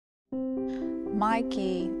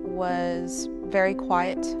Mikey was very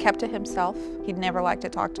quiet, kept to himself. He'd never liked to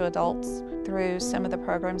talk to adults. Through some of the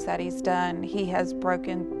programs that he's done, he has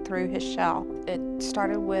broken through his shell. It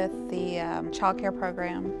started with the child care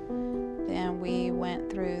program, then we went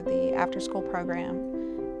through the after-school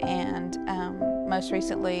program, and most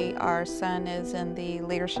recently our son is in the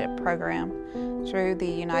leadership program through the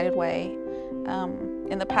United Way.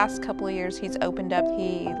 In the past couple of years, he's opened up.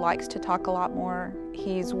 He likes to talk a lot more.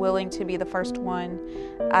 He's willing to be the first one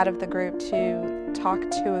out of the group to talk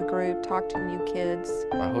to a group, talk to new kids.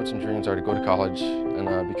 My hopes and dreams are to go to college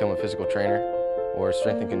and become a physical trainer or a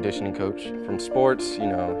strength and conditioning coach. From sports, you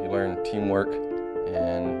learn teamwork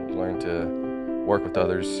and you learn to work with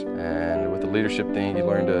others. And with the leadership thing, you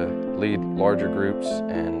learn to lead larger groups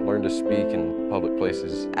and learn to speak in public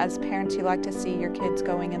places. As parents, you like to see your kids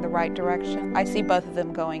going in the right direction. I see both of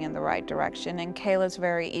them going in the right direction, and Kayla's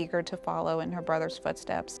very eager to follow in her brother's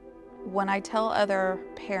footsteps. When I tell other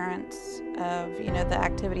parents of the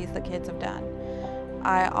activities the kids have done,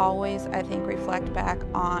 I always, I think, reflect back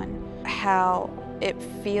on how it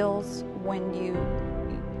feels when you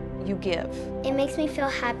give. It makes me feel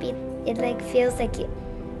happy. It feels like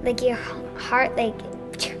your heart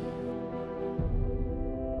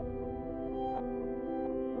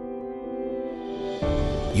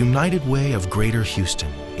United Way of Greater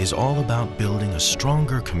Houston is all about building a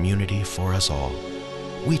stronger community for us all.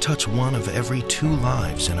 We touch one of every 2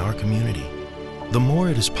 lives in our community. The more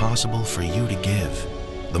it is possible for you to give,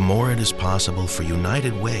 the more it is possible for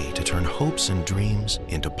United Way to turn hopes and dreams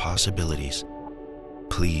into possibilities.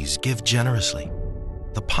 Please give generously.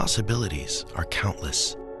 The possibilities are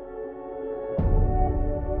countless.